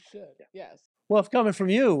nice trigger. You should, yes. Well, if coming from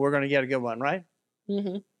you, we're going to get a good one, right?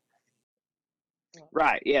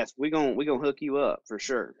 Right. Yes, we're gonna hook you up for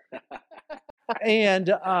sure. And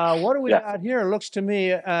what do we got here? It looks to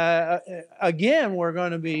me, again, we're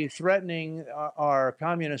going to be threatening our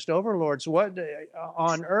communist overlords. What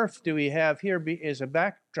on earth do we have here as a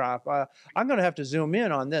backdrop? I'm going to have to zoom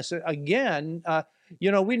in on this. Again,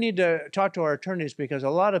 we need to talk to our attorneys because a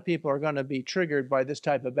lot of people are going to be triggered by this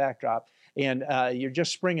type of backdrop. And you're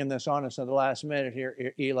just springing this on us at the last minute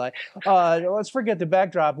here, Eli. Let's forget the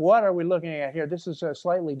backdrop. What are we looking at here? This is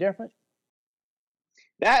slightly different.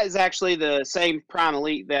 That is actually the same Prime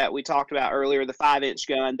Elite that we talked about earlier, the 5-inch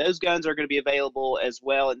gun. Those guns are going to be available as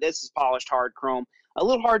well, and this is polished hard chrome. A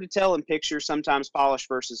little hard to tell in pictures, sometimes polished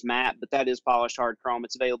versus matte, but that is polished hard chrome.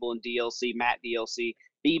 It's available in DLC, matte DLC,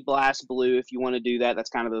 B Blast Blue if you want to do that.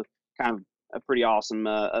 That's kind of a pretty awesome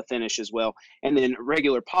finish as well. And then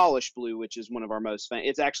regular polished blue, which is one of our most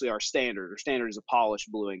it's actually our standard. Our standard is a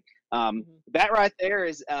polished bluing. That right there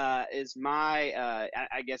is my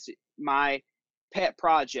I guess my pet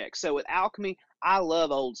project. So with Alchemy, I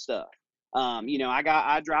love old stuff.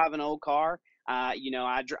 I drive an old car. I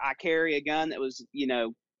carry a gun that was,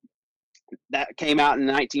 that came out in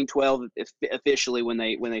 1912 officially when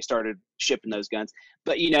they started shipping those guns.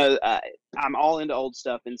 But I'm all into old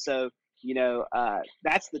stuff, and so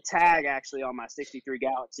that's the tag actually on my 63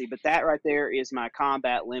 Galaxy. But that right there is my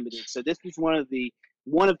Combat Limited. So this was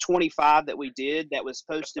one of 25 that we did that was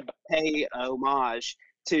supposed to pay homage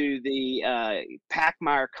to the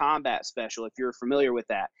Packmeyer Combat Special, if you're familiar with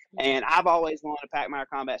that. And I've always wanted a Packmeyer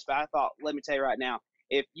Combat Special. I thought, let me tell you right now,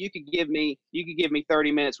 if you could give me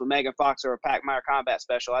 30 minutes with Megan Fox or a Packmeyer Combat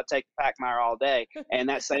Special, I'd take the Packmeyer all day. And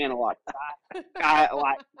that's saying a lot.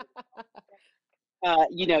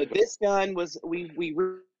 This gun was we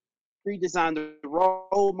redesigned the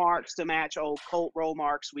roll marks to match old Colt roll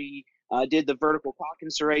marks. We did the vertical cock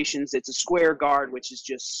insertions. It's a square guard, which is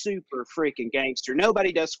just super freaking gangster.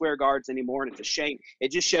 Nobody does square guards anymore, and it's a shame.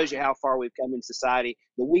 It just shows you how far we've come in society,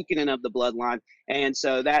 the weakening of the bloodline. And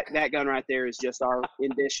so that gun right there is just our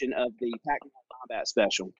rendition of the Pac-Man Combat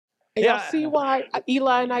Special. And y'all see why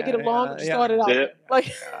Eli and I get along? Just thought it out.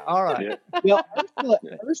 All right. Well,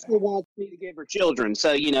 Ursula wants me to give her children,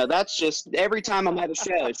 so that's just every time I'm at a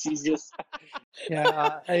show, she's just.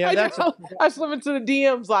 I slip into the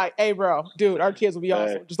DMs like, "Hey, bro, dude, our kids will be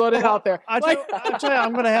awesome." Just throw it out there. I tell you,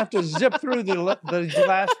 I'm going to have to zip through the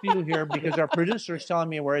last few here because our producer is telling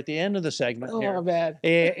me we're at the end of the segment here. Oh, bad.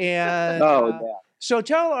 So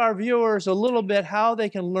tell our viewers a little bit how they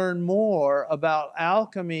can learn more about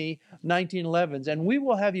Alchemy 1911s, and we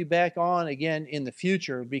will have you back on again in the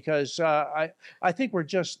future because I think we're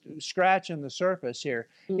just scratching the surface here.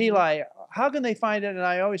 Mm-hmm. Eli, how can they find it? And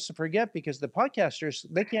I always forget because the podcasters,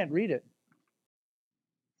 they can't read it.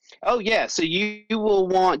 Oh, yeah. So you will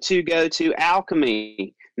want to go to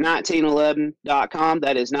alchemy1911.com.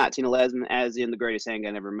 That is 1911 as in the greatest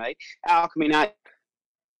handgun ever made.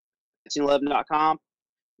 Alchemy1911.com.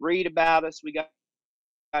 Read about us. We got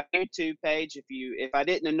a YouTube page. If I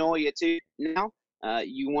didn't annoy you too now,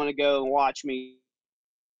 you want to go and watch me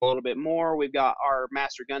a little bit more. We've got our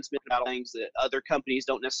Master Gunsmith battle things that other companies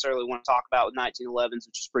don't necessarily want to talk about with 1911s,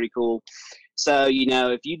 which is pretty cool. So,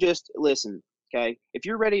 if you just listen, okay, if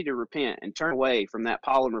you're ready to repent and turn away from that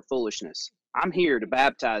polymer foolishness, I'm here to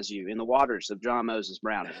baptize you in the waters of John Moses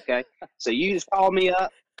Browning, okay? So you just call me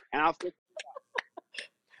up and I'll fix it.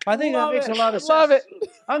 I think that makes a lot of sense. Love it.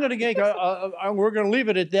 I'm going to get. We're going to leave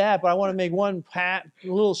it at that, but I want to make one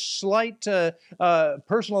little slight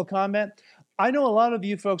personal comment. I know a lot of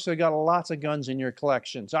you folks have got lots of guns in your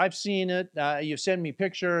collections. I've seen it. You send me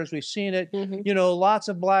pictures. We've seen it. Mm-hmm. Lots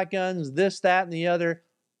of black guns, this, that, and the other.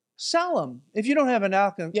 Sell them. If you don't have an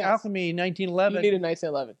Alchemy 1911, you need a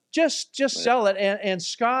 1911. Just sell it. And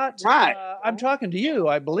Scott, right. I'm talking to you,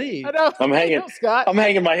 I believe. I know. I'm hanging. Scott. I'm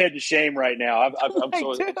hanging my head to shame right now. I'm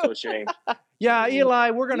so ashamed. Yeah,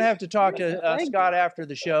 Eli, we're going to have to talk to Scott after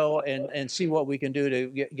the show and see what we can do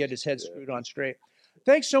to get his head screwed on straight.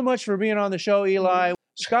 Thanks so much for being on the show, Eli.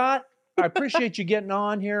 Scott, I appreciate you getting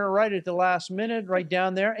on here right at the last minute, right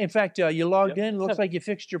down there. In fact, you logged in. Looks like you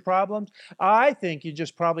fixed your problems. I think you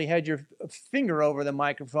just probably had your finger over the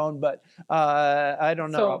microphone, but I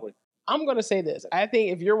don't know. So, I'm going to say this. I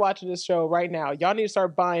think if you're watching this show right now, y'all need to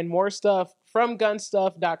start buying more stuff from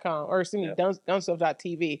gunstuff.com or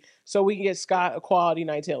gunstuff.tv so we can get Scott a quality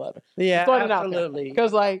 1911. Yeah, absolutely.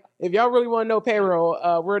 Because if y'all really want to know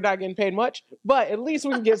payroll, we're not getting paid much, but at least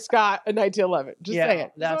we can get Scott a 1911. Just saying.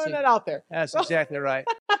 Just throwing that out there. That's exactly right.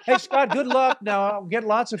 Hey, Scott, good luck. Now, get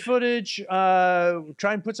lots of footage. Try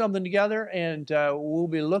and put something together, and we'll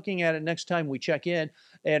be looking at it next time we check in.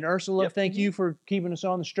 And Ursula, thank you for keeping us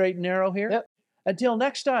on the straight and narrow here. Until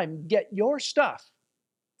next time, get your stuff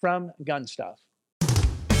from GunStuff.